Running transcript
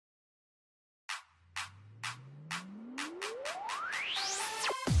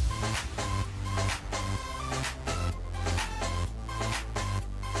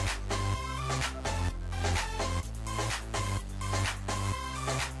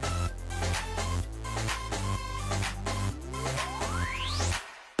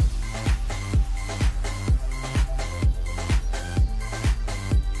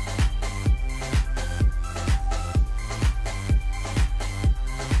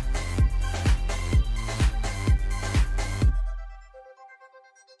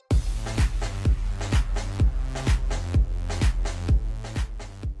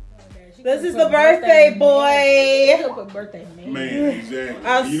This is the birthday boy. Birthday man. Man, exactly.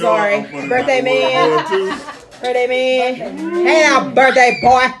 I'm sorry. Birthday man. Birthday man. Hey now, birthday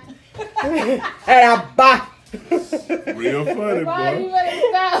boy. Hey now, bye. Real funny,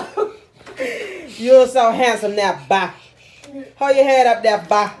 boy. You're so handsome now, bye. Hold your head up there,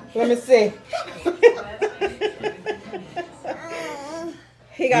 bye. Let me see.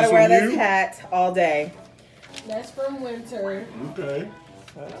 He gotta wear this hat all day. That's from Winter. Okay.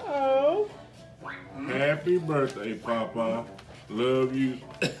 Oh. Happy birthday, Papa. Love you.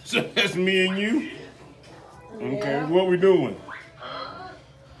 So that's me and you? Okay, Yeah. what we doing?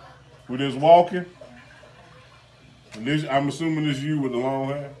 We just walking? This, I'm assuming this you with the long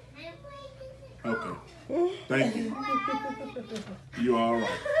hair? Okay. Thank you. You all right.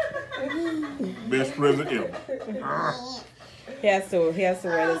 Best present ever. He has to wear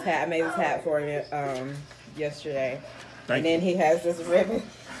this hat. I made this hat for him yesterday. Thank And then you. he has this ribbon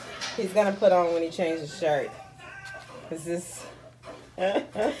he's gonna put on when he changes his shirt. Is this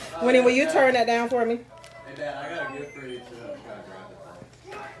Winnie, will you turn that down for me? Hey Dad, I got a gift for you too.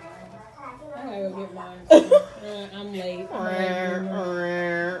 I gotta go get mine. I'm late.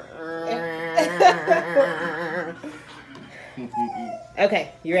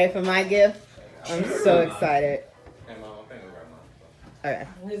 Okay, you ready for my gift? I'm so excited. Hey Mom, I'm gonna grab mine. Okay.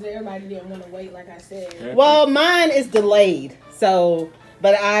 Because everybody didn't want to wait, like I said. Well, mine is delayed, so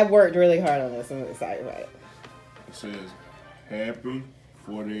but I worked really hard on this. I'm excited about it. It says, happy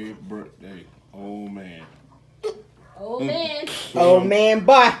 40th birthday, old man. Oh man. Oh man,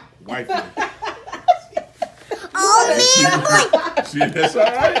 boy. White man. Oh man, boy. See, that's all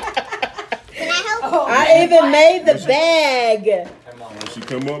right. Can I help? Oh, I even made the bag. Hey Mom, She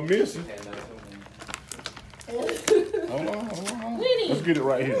come up missing. okay, that's Hold on. Winnie. Let's get it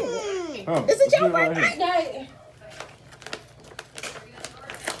right here. Huh, Is it let's your get right birthday? here.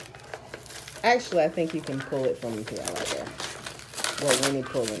 Actually, I think you can pull it from here right there. Well, when you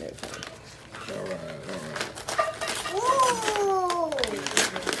pulling it from. All right. Ooh.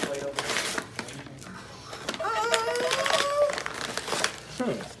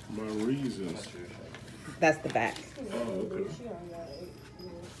 Huh, my reasons. That's the back. Oh, okay.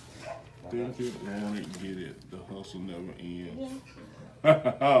 Think it, want it, get it. The hustle never ends.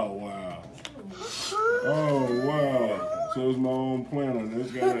 Oh, wow. Oh, wow. So it's my own planner.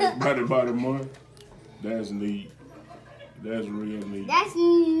 This got everybody by the month. That's neat. That's real neat. That's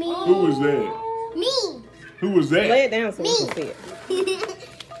me. Who was that? Me. Who was Lay that? it down so we can see it.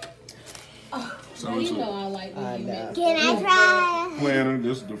 So Now it's you a know I like when I you know. make Can I try? planner.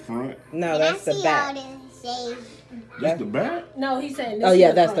 This is the front. No, Can that's I the see back. all this? Say, This the back. No, he's saying this Oh is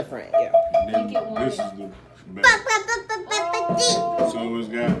yeah, that's the front. front. Yeah. And then Make it one. this is the ba, back. ba, ba, ba, ba, ba, dee. So it's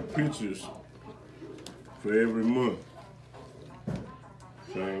got pictures for every month.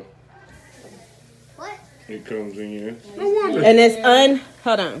 So What? it comes in. And it's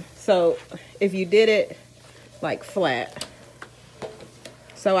hold on. So if you did it like flat.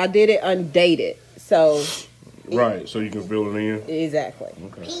 So I did it undated. So Right, so you can fill it in. exactly.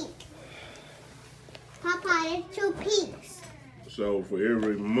 Okay. Pink. Papa, there's 2 pinks. So for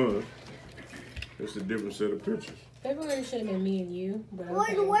every month, it's a different set of pictures. February should have been me and you. But Where's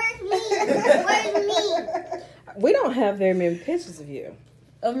okay. me? Where's me? We don't have very many pictures of you.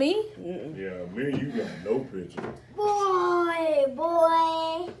 Of me? Yeah, me and you got no picture.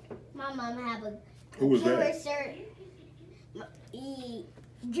 Boy. My mom have a Who was killer that? shirt.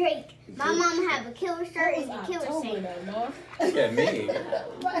 Drake. My mom have a killer shirt and a killer October shirt. though, Mom. Look at me. Wait,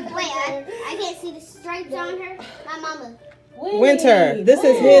 I can't see the stripes on her. My mama. Winter, this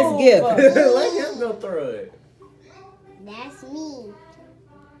is his gift. Let him go through it. That's me.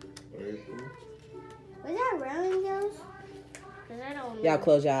 Very cool. Was that rolling those? Cause I don't know. Y'all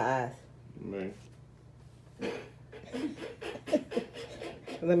close y'all eyes. Man.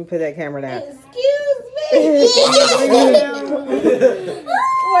 Let me put that camera down. Excuse me.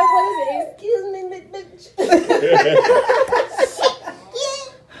 Wait, what is it? Excuse me, bitch.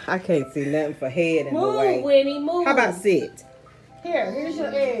 I can't see nothing for head in the Move, way. Winnie, move. How about sit? Here's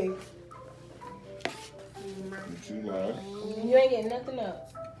your egg. What you like? You ain't getting nothing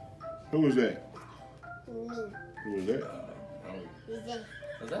else. Who was that? Me. Who was that? Is it?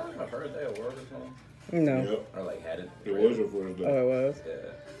 Is that like my first day of work or something? No. Yep. Or like had it? It was your first day. Oh, it was. Yeah.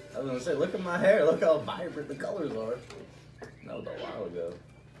 I was gonna say, look at my hair. Look how vibrant the colors are. That was a while ago.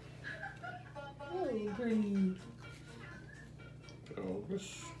 Oh, pretty.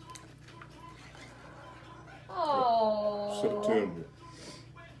 August. Oh. September.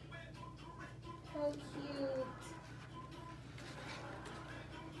 How cute.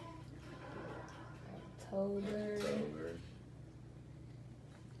 October.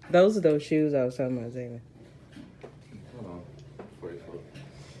 Those are those shoes I was talking about, Zayna. Hold on. Before you flip.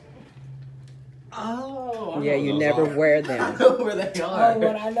 Oh. I Yeah, know you those never are. wear I them. know where they are. Oh,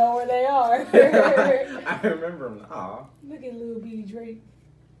 when I know where they are. I remember them. Aw. Look at little bitty Drake.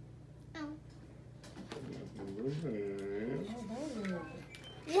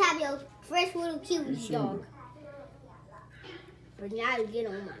 You have your fresh little cute dog. But now you get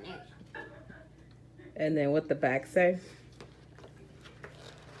on my neck. And then what the back say?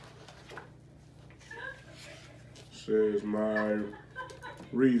 Says my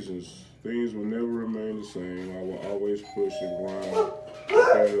reasons. Things will never remain the same. I will always push and grind.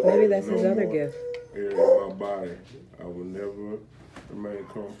 Maybe that's his other gift. Air in my body. I will never remain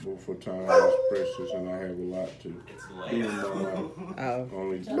comfortable, for time is precious and I have a lot to do in my life. Oh.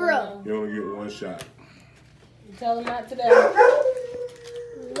 Bro. You only get one shot. Tell him not today.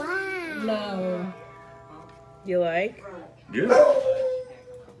 Wow. No. You like? Yeah.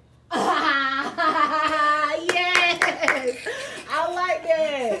 Yes! I like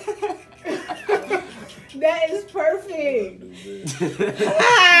that. That is perfect.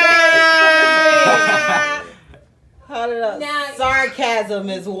 Hold it up. Now- Sarcasm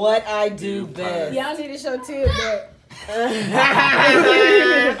is what I do best. Y'all need to show Tim that.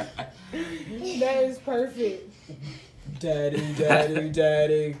 That is perfect. Daddy, daddy,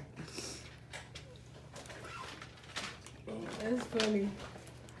 daddy. That's funny.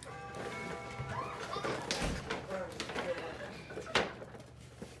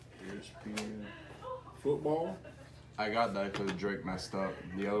 ESPN football. I got that because Drake messed up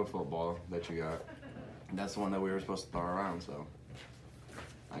the other football that you got. That's the one that we were supposed to throw around, so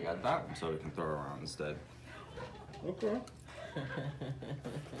I got that one so we can throw around instead. Okay.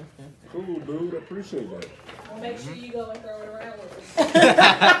 Cool, dude. I appreciate that. Well, make sure you go and throw it around with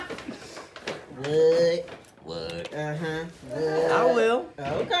us. What? What? Uh-huh. I will.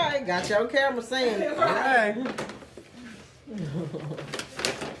 Okay, got you on camera saying it. Okay.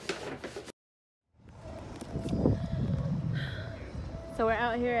 So we're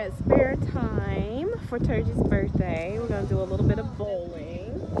out here at Spare Time for Terje's birthday. We're gonna do a little bit of bowling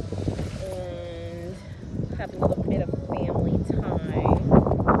and have a little bit of family time.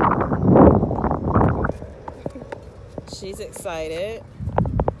 She's excited.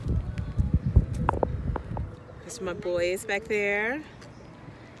 It's my boys back there.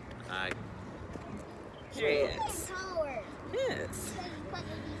 Hi. Here he is. Power. Yes.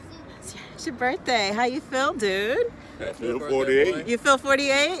 It's your birthday. How you feel, dude? I feel 48. You feel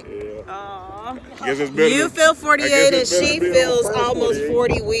 48? Yeah. Aw. Guess it's better. You than- feel I 48 guess and it's better she than feels first almost 48.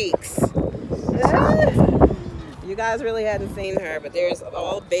 40 weeks. You guys really hadn't seen her, but there's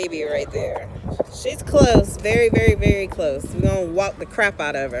all baby right there. She's close, very, very, very close. We're gonna walk the crap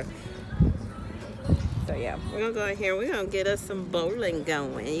out of her. So yeah, we're gonna go in here. We're gonna get us some bowling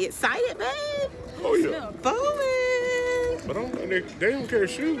going. You excited, babe? Oh, yeah. Bowling. But they don't care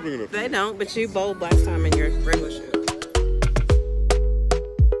if shoes big enough. They don't, but you bowled last time in your regular shoes.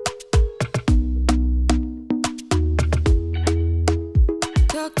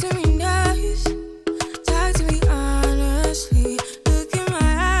 Talk to me nice, talk to me honestly. Look in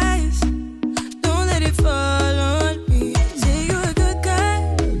my eyes, don't let it fall on me. Say you're a good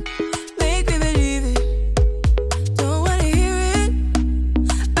guy, make me believe it. Don't wanna hear it,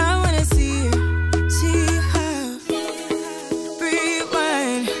 I wanna see it. See how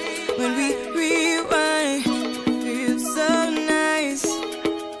rewind when we rewind.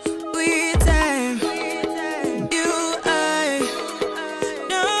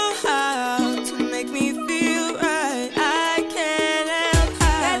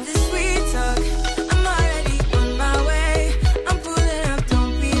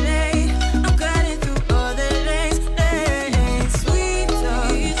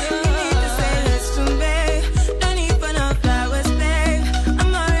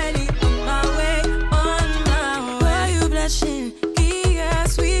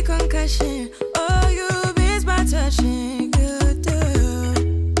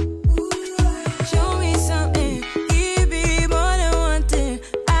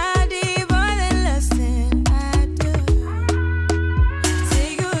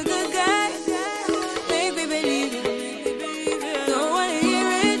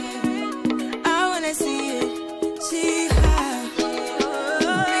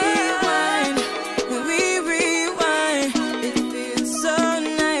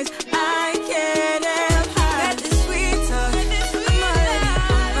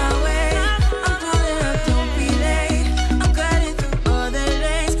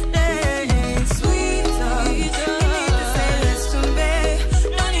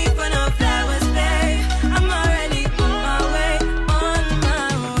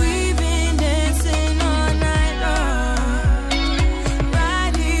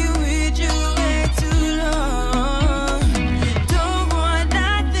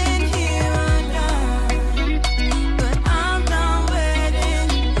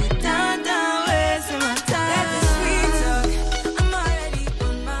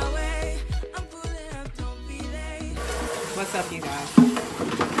 What's up, you guys?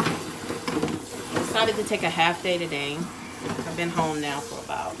 Decided to take a half day today. I've been home now for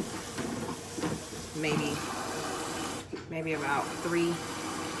about maybe about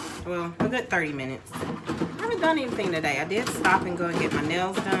a good 30 minutes. I haven't done anything today. I did stop and go and get my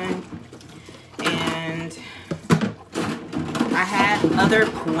nails done, and I had other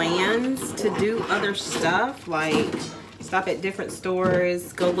plans to do other stuff, like stop at different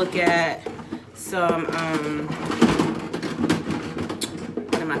stores, go look at some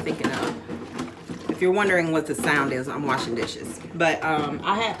what am I thinking of? If you're wondering what the sound is, I'm washing dishes. But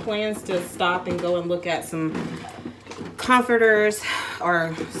I had plans to stop and go and look at some comforters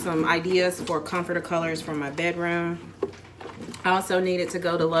or some ideas for comforter colors for my bedroom. I also needed to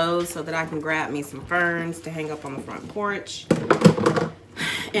go to Lowe's so that I can grab me some ferns to hang up on the front porch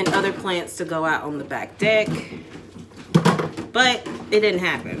and other plants to go out on the back deck. But it didn't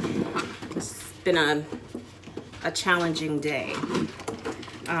happen. It's been a challenging day.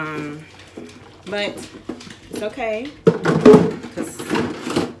 But it's okay because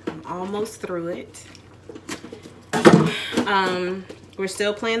I'm almost through it. We're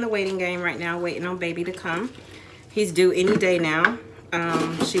still playing the waiting game right now, waiting on baby to come. He's due any day now.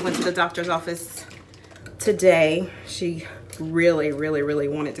 She went to the doctor's office today. She really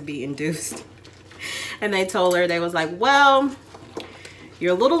wanted to be induced. And they told her, they was like, well,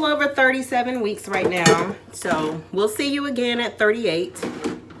 you're a little over 37 weeks right now. So we'll see you again at 38.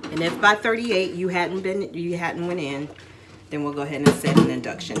 And if by 38 you hadn't went in, then we'll go ahead and set an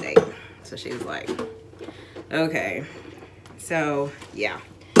induction date. So she was like, okay. So yeah,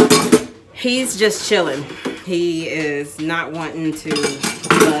 he's just chilling. He is not wanting to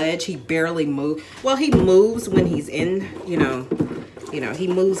budge. He barely moves. Well, he moves when he's in, you know, he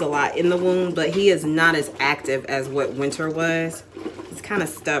moves a lot in the womb, but he is not as active as what Winter was. He's kind of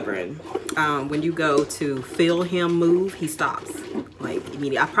stubborn. When you go to feel him move, he stops. Like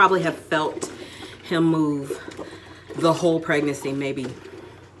immediately. I probably have felt him move the whole pregnancy, maybe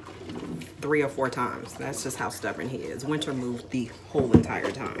 3 or 4 times. That's just how stubborn he is. Winter moved the whole entire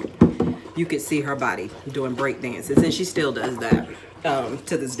time. You could see her body doing break dances, and she still does that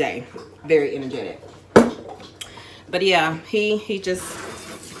to this day. Very energetic. But yeah, he's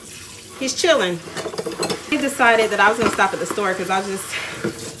chilling. He decided that I was gonna stop at the store because I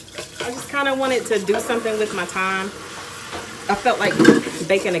just kind of wanted to do something with my time. I felt like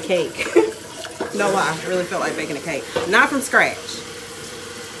baking a cake. No lie, I really felt like baking a cake. Not from scratch.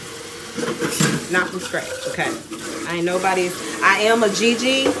 Not from scratch, okay? I am a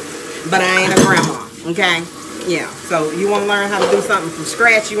Gigi, but I ain't a grandma, okay? Yeah, so you want to learn how to do something from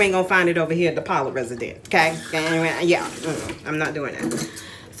scratch, you ain't gonna find it over here at the Pollard resident, okay? Yeah, I'm not doing that.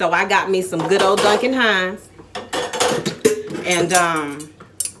 So I got me some good old Duncan Hines and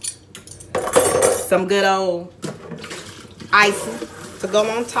some good old icing to go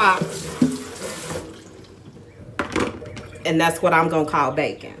on top, and that's what I'm gonna call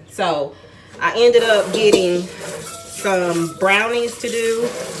bacon. So I ended up getting some brownies to do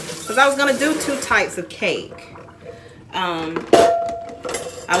because I was gonna do 2 types of cake. I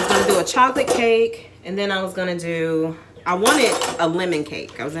was gonna do a chocolate cake, and then I wanted a lemon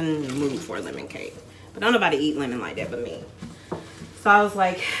cake. I was in the mood for a lemon cake, but don't nobody eat lemon like that but me. So I was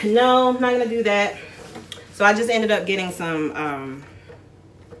like, no, I'm not gonna do that. So I just ended up getting some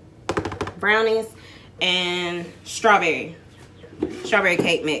brownies and strawberry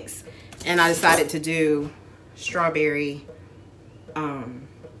cake mix, and I decided to do strawberry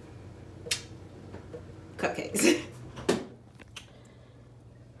cupcakes.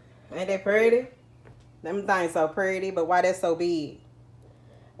 Ain't that pretty? Them things so pretty, but why they so big?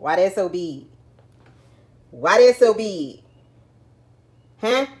 Why they so big? Why they so big?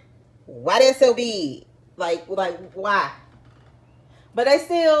 Huh? Why they so big? Like why? But they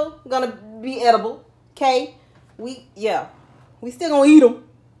still gonna be edible, okay? We still gonna eat them.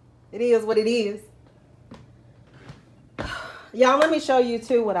 It is what it is. Y'all, let me show you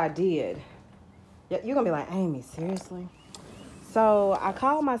too what I did. You're gonna be like, Amy, seriously? So I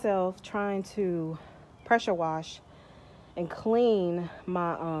called myself trying to pressure wash and clean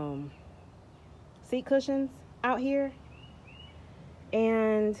my seat cushions out here,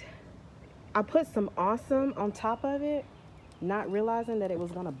 and I put some Awesome on top of it, not realizing that it was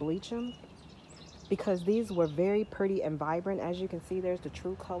gonna bleach them, because these were very pretty and vibrant. As you can see, there's the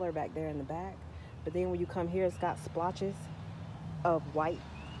true color back there in the back, but then when you come here, it's got splotches of white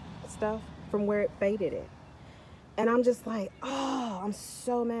stuff from where it faded it. And I'm just like, oh, I'm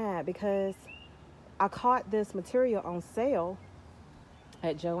so mad because I caught this material on sale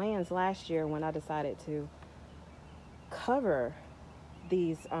at Joann's last year when I decided to cover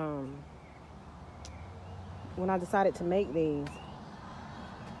these when I decided to make these.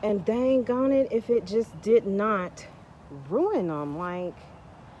 And dang on it if it just did not ruin them. Like,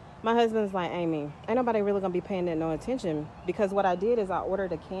 my husband's like, Amy, ain't nobody really gonna be paying that no attention, because what I did is I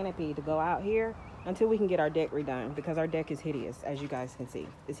ordered a canopy to go out here until we can get our deck redone, because our deck is hideous, as you guys can see.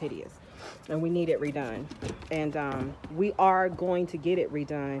 It's hideous and we need it redone, and we are going to get it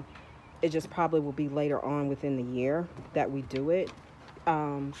redone. It just probably will be later on within the year that we do it,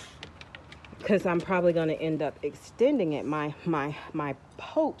 because I'm probably going to end up extending it. My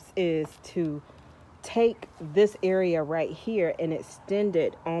hopes is to take this area right here and extend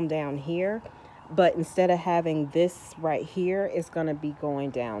it on down here, but instead of having this right here, it's going to be going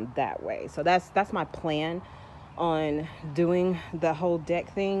down that way. So that's my plan on doing the whole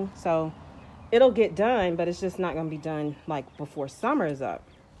deck thing. So it'll get done, but it's just not going to be done like before summer's up.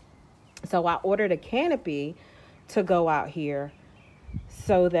 So I ordered a canopy to go out here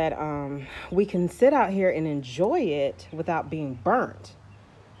so that we can sit out here and enjoy it without being burnt.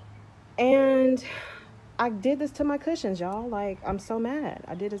 And I did this to my cushions, y'all. Like, I'm so mad.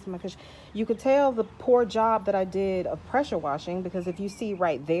 I did this to my cushions. You could tell the poor job that I did of pressure washing, because if you see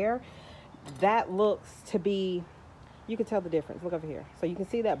right there, that looks to be, you can tell the difference. Look over here. So you can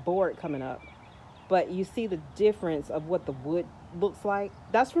see that board coming up, but you see the difference of what the wood looks like.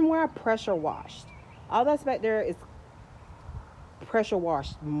 That's from where I pressure washed. All that's back there is pressure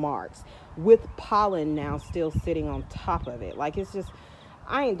washed marks with pollen now still sitting on top of it. Like, it's just,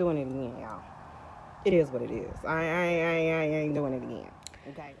 I ain't doing it again, y'all. It is what it is. I ain't doing it again.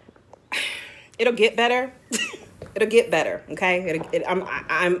 Okay. It'll get better. It'll get better. Okay.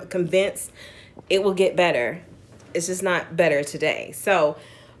 I'm convinced it will get better. It's just not better today. So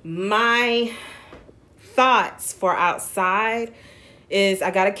my thoughts for outside is I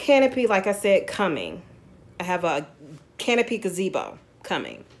got a canopy, like I said, coming. I have a canopy gazebo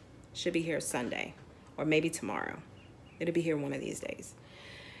coming. Should be here Sunday or maybe tomorrow. It'll be here one of these days.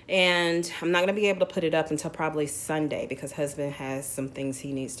 And I'm not going to be able to put it up until probably Sunday, because husband has some things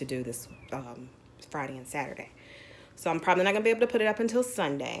he needs to do this Friday and Saturday. So I'm probably not going to be able to put it up until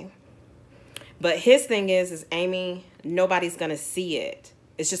Sunday. But his thing is Amy, nobody's going to see it.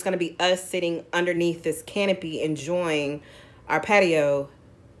 It's just going to be us sitting underneath this canopy enjoying our patio,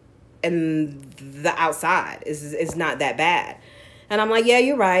 and the outside is not that bad. And I'm like, yeah,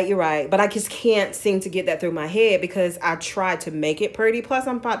 you're right. But I just can't seem to get that through my head, because I tried to make it pretty. Plus,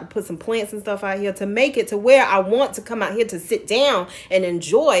 I'm about to put some plants and stuff out here to make it to where I want to come out here to sit down and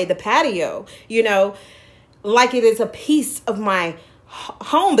enjoy the patio, you know, like it is a piece of my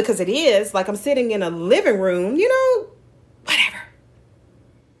home, because it is. Like, I'm sitting in a living room, you know, whatever.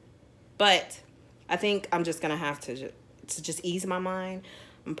 But I think I'm just going to have to just ease my mind.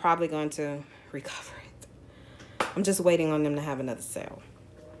 I'm probably going to recover it. I'm just waiting on them to have another sale.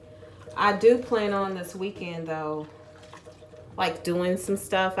 I do plan on this weekend, though, like doing some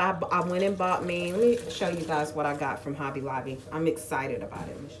stuff. I went and bought me, let me show you guys what I got from Hobby Lobby. I'm excited about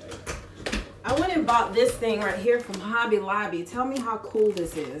it. Let me show you. I went and bought this thing right here from Hobby Lobby. Tell me how cool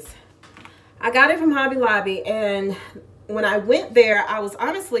this is. I got it from Hobby Lobby, and when I went there, I was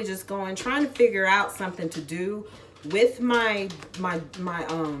honestly just trying to figure out something to do with my what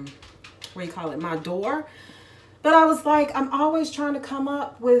do you call it, my door. But I was like, I'm always trying to come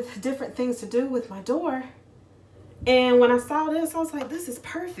up with different things to do with my door. And when I saw this, I was like, this is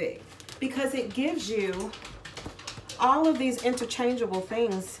perfect, because it gives you all of these interchangeable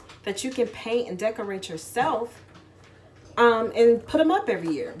things that you can paint and decorate yourself, and put them up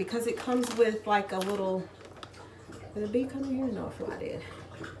every year, because it comes with like a little, did the bee come in here? No, I fly did.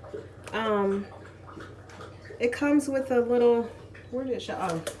 It comes with a little, where did it show?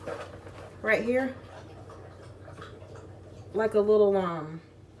 Oh, right here. Like a little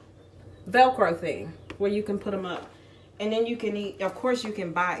Velcro thing where you can put them up, and then you can of course you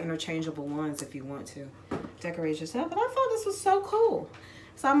can buy interchangeable ones if you want to decorate yourself. But I thought this was so cool,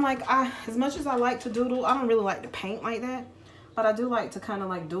 so I'm like, as much as I like to doodle, I don't really like to paint like that, but I do like to kind of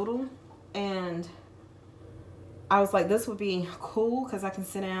like doodle. And I was like, this would be cool because I can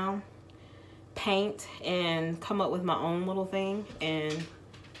sit down, paint, and come up with my own little thing, and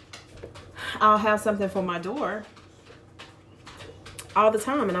I'll have something for my door all the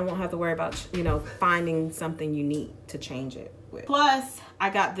time, and I won't have to worry about, you know, finding something unique to change it with. Plus, I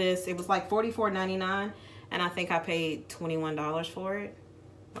got this. It was like $44.99, and I think I paid $21 for it.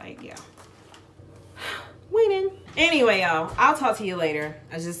 Like, yeah. Winning. Anyway, y'all, I'll talk to you later.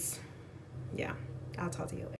 I'll talk to you later.